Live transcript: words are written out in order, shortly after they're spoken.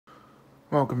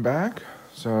Welcome back.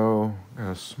 So,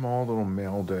 got a small little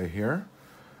mail day here.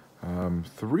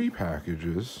 3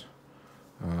 packages,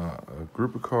 a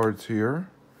group of cards here,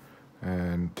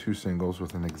 and 2 singles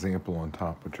with an example on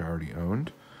top, which I already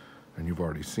owned and you've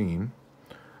already seen.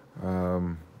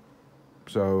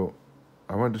 So,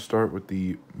 I wanted to start with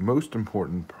the most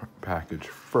important package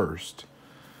first,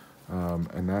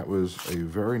 and that was a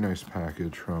very nice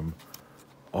package from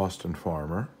Austin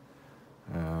Farmer.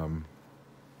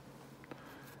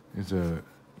 He's a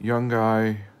young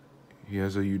guy. He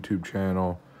has a YouTube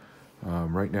channel.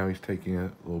 Right now he's taking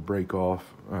a little break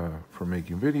off from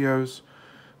making videos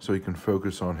so he can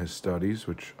focus on his studies,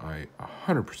 which I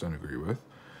 100% agree with.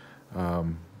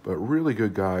 But really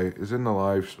good guy, is in the a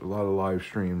lot of live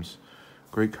streams,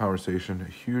 great conversation, a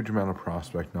huge amount of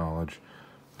prospect knowledge.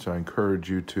 So I encourage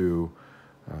you to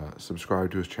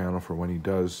subscribe to his channel for when he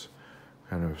does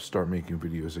kind of start making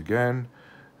videos again,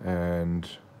 and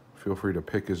feel free to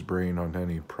pick his brain on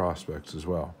any prospects as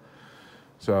well.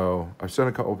 So I've sent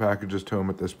a couple packages to him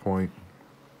at this point,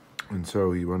 and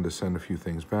so he wanted to send a few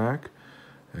things back.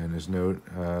 And his note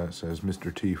says,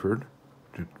 Mr. Tiford,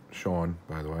 Sean,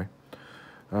 by the way,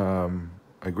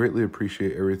 I greatly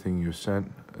appreciate everything you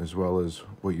sent, as well as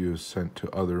what you have sent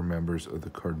to other members of the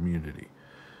card community.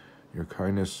 Your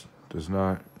kindness does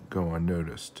not go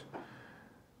unnoticed.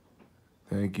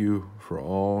 Thank you for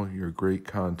all your great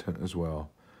content as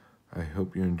well. I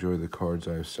hope you enjoy the cards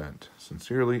I have sent.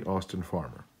 Sincerely, Austin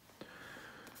Farmer.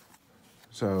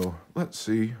 So let's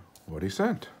see what he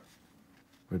sent.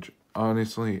 Which,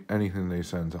 honestly, anything they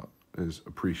send is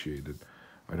appreciated.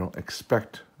 I don't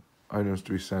expect items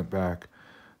to be sent back,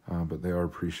 but they are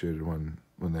appreciated when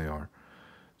they are.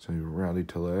 So Rowdy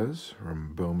Tellez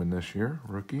from Bowman this year,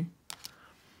 rookie.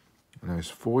 A nice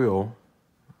foil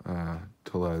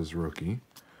Tellez rookie.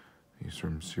 He's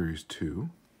from Series 2.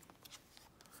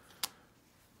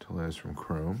 Tellez from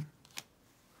Chrome.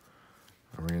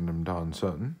 A random Don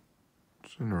Sutton.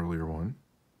 It's an earlier one.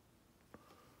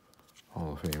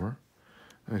 Hall of Famer.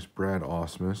 Nice Brad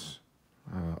Ausmus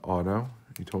auto.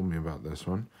 He told me about this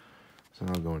one. So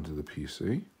I'll go into the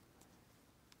PC.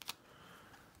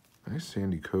 Nice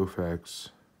Sandy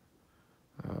Koufax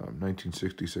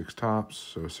 1966 tops,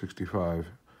 so 65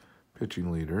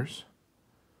 pitching leaders.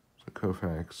 So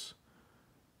Koufax,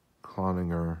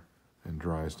 Cloninger, and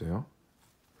Drysdale.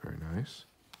 Very nice.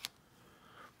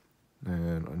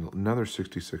 And another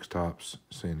 66 tops,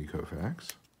 Sandy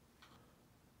Koufax.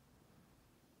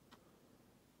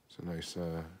 It's a nice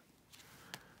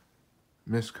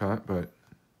miscut, but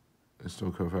it's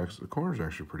still Koufax. The corner's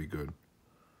actually pretty good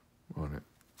on it.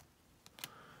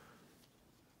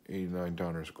 89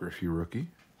 Donruss Griffey rookie.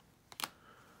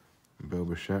 Bo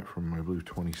Bichette from, I believe,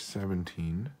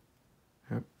 2017.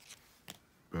 Yep.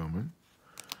 Bowman.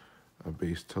 A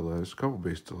base Tellez. A couple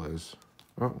base Tellez.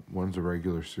 Oh, one's a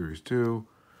regular Series 2.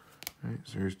 Right,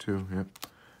 Series 2, yep.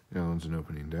 The other one's an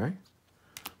opening day.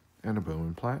 And a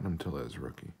Bowman Platinum Tellez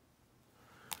rookie.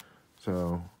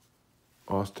 So,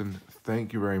 Austin,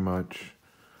 thank you very much.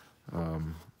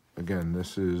 Again,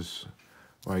 this is,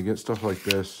 when I get stuff like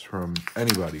this from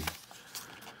anybody,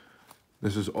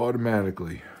 this is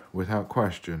automatically, without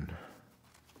question,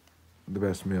 the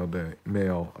best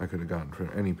mail I could have gotten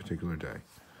for any particular day.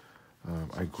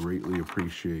 I greatly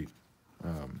appreciate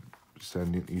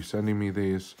sending me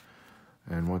these.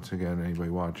 And once again,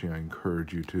 anybody watching, I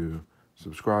encourage you to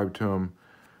subscribe to him.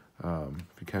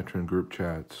 If you catch him in group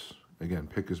chats, again,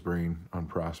 pick his brain on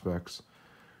prospects.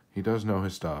 He does know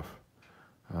his stuff,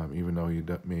 even though he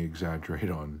may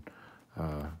exaggerate on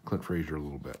Clint Frazier a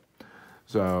little bit.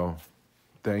 So,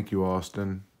 thank you,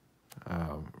 Austin,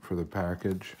 for the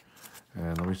package.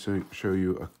 And let me show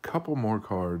you a couple more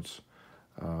cards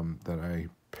that I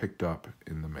picked up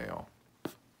in the mail.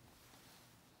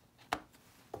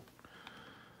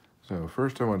 So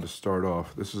first I wanted to start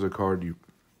off, this is a card you've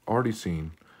already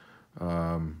seen,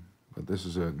 but this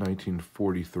is a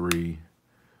 1943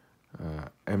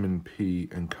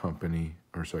 MP and Company,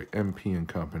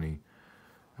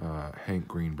 Hank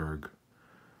Greenberg.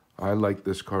 I like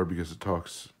this card because it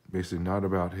talks basically not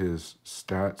about his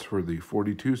stats for the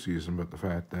 42 season, but the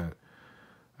fact that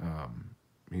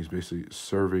he's basically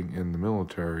serving in the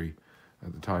military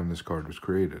at the time this card was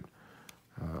created.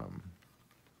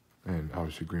 And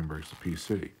obviously Greenberg's the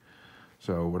PC.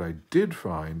 So what I did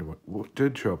find, what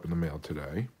did show up in the mail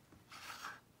today,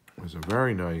 was a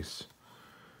very nice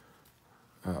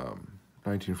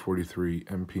 1943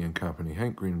 MP and Company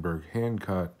Hank Greenberg hand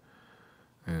cut,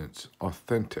 and it's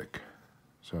authentic.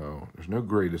 So there's no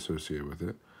grade associated with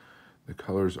it. The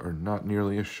colors are not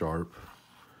nearly as sharp.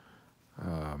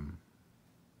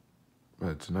 but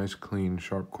it's nice, clean,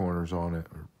 sharp corners on it,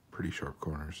 or pretty sharp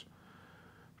corners.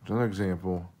 Another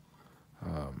example,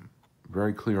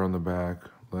 very clear on the back,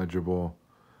 legible,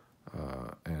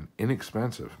 and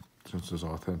inexpensive since it's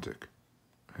authentic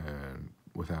and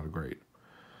without a grate.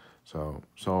 So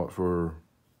saw it for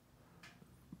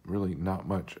really not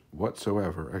much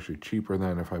whatsoever, actually cheaper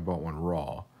than if I bought one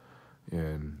raw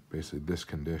in basically this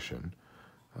condition.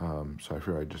 So I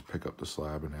figured I'd just pick up the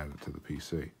slab and add it to the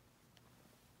PC.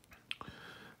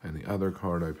 And the other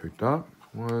card I picked up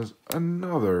was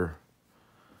another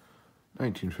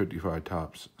 1955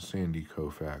 Topps Sandy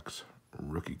Koufax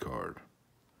rookie card.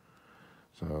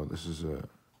 So this is a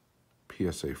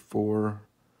PSA 4.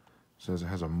 It says it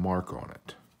has a mark on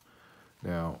it.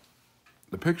 Now,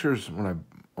 the pictures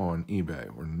on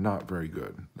eBay were not very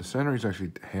good. The center is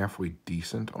actually halfway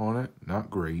decent on it.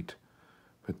 Not great,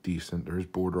 but decent. There's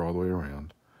border all the way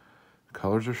around. The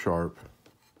colors are sharp.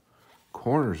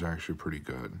 Corner's actually pretty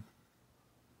good.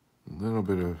 A little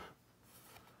bit of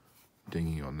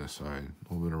dingy on this side.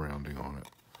 A little bit of rounding on it.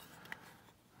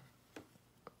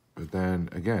 But then,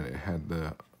 again, it had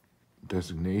the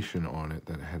designation on it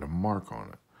that it had a mark on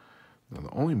it. Now,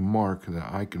 the only mark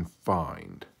that I can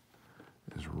find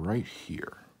is right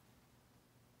here.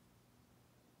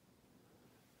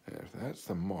 And if that's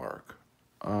the mark,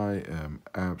 I am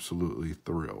absolutely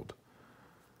thrilled.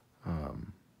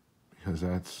 Because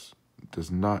that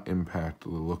does not impact the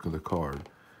look of the card.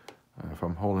 If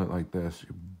I'm holding it like this,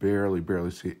 you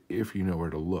barely see it if you know where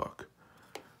to look.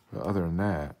 But other than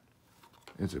that,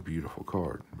 it's a beautiful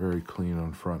card. Very clean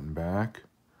on front and back.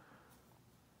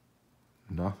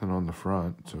 Nothing on the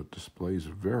front, so it displays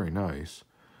very nice.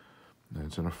 And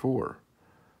it's in a 4.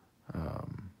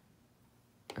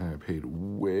 And I paid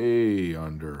way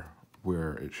under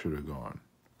where it should have gone.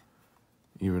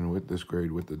 Even with this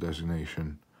grade, with the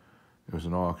designation, it was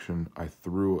an auction. I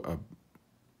threw a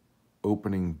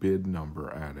opening bid number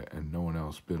at it, and no one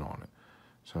else bid on it.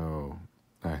 So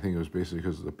I think it was basically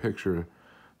because of the picture,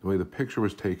 the way the picture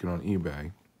was taken on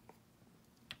eBay.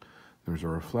 There's a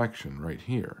reflection right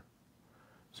here.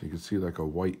 So you could see like a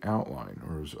white outline,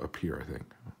 or it was up here, I think.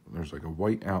 There's like a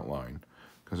white outline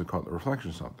because it caught the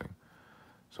reflection of something.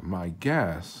 So my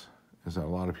guess is that a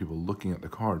lot of people looking at the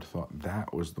card thought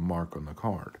that was the mark on the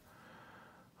card.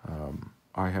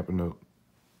 I happened to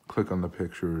click on the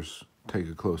pictures, take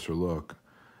a closer look,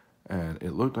 and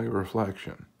it looked like a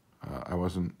reflection. I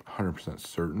wasn't 100%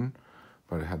 certain,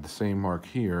 but it had the same mark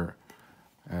here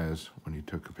as when you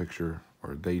took a picture,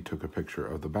 or they took a picture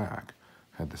of the back.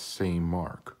 Had the same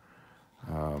mark.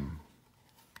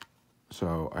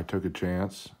 So I took a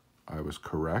chance. I was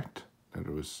correct that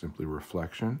it was simply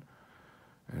reflection.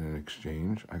 And in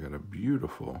exchange, I got a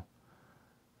beautiful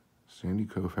Sandy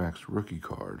Koufax rookie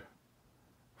card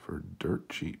for dirt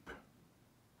cheap.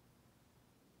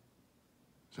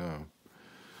 So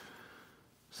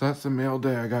that's the mail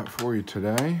day I got for you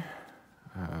today.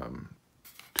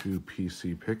 2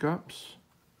 PC pickups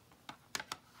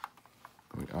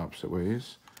going opposite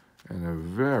ways, and a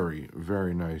very,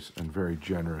 very nice and very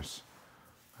generous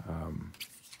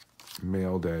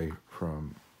mail day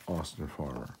from Austin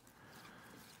Farmer.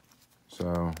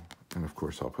 So, and of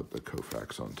course I'll put the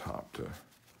Koufax on top to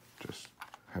just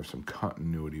have some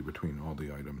continuity between all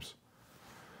the items.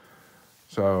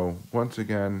 So, once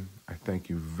again, I thank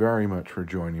you very much for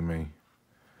joining me.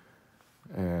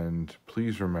 And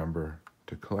please remember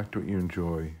to collect what you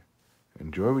enjoy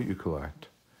what you collect,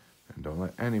 and don't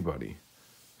let anybody,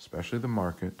 especially the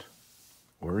market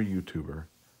or a YouTuber,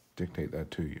 dictate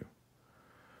that to you.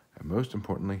 And most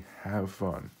importantly, have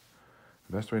fun.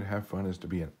 The best way to have fun is to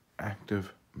be an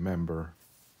active member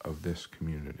of this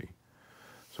community.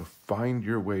 So find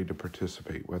your way to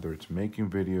participate, whether it's making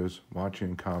videos, watching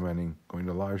and commenting, going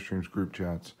to live streams, group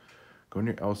chats, going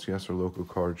to your LCS or local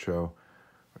card show,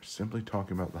 or simply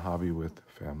talking about the hobby with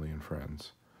family and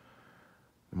friends.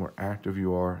 The more active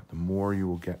you are, the more you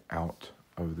will get out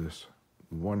of this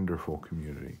wonderful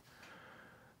community.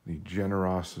 The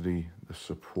generosity, the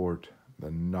support,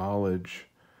 the knowledge,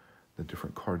 the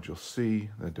different cards you'll see,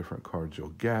 the different cards you'll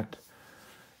get.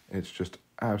 It's just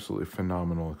absolutely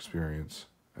phenomenal experience.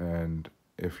 And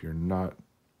if you're not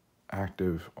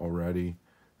active already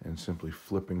and simply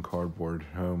flipping cardboard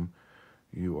at home,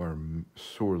 you are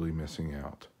sorely missing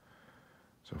out.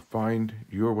 So find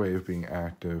your way of being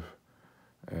active,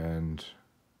 and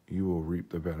you will reap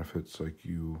the benefits like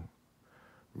you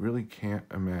really can't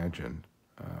imagine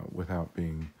without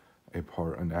being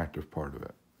an active part of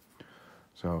it.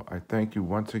 So I thank you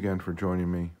once again for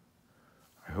joining me.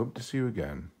 I hope to see you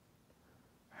again.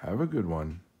 Have a good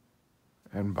one,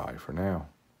 and bye for now.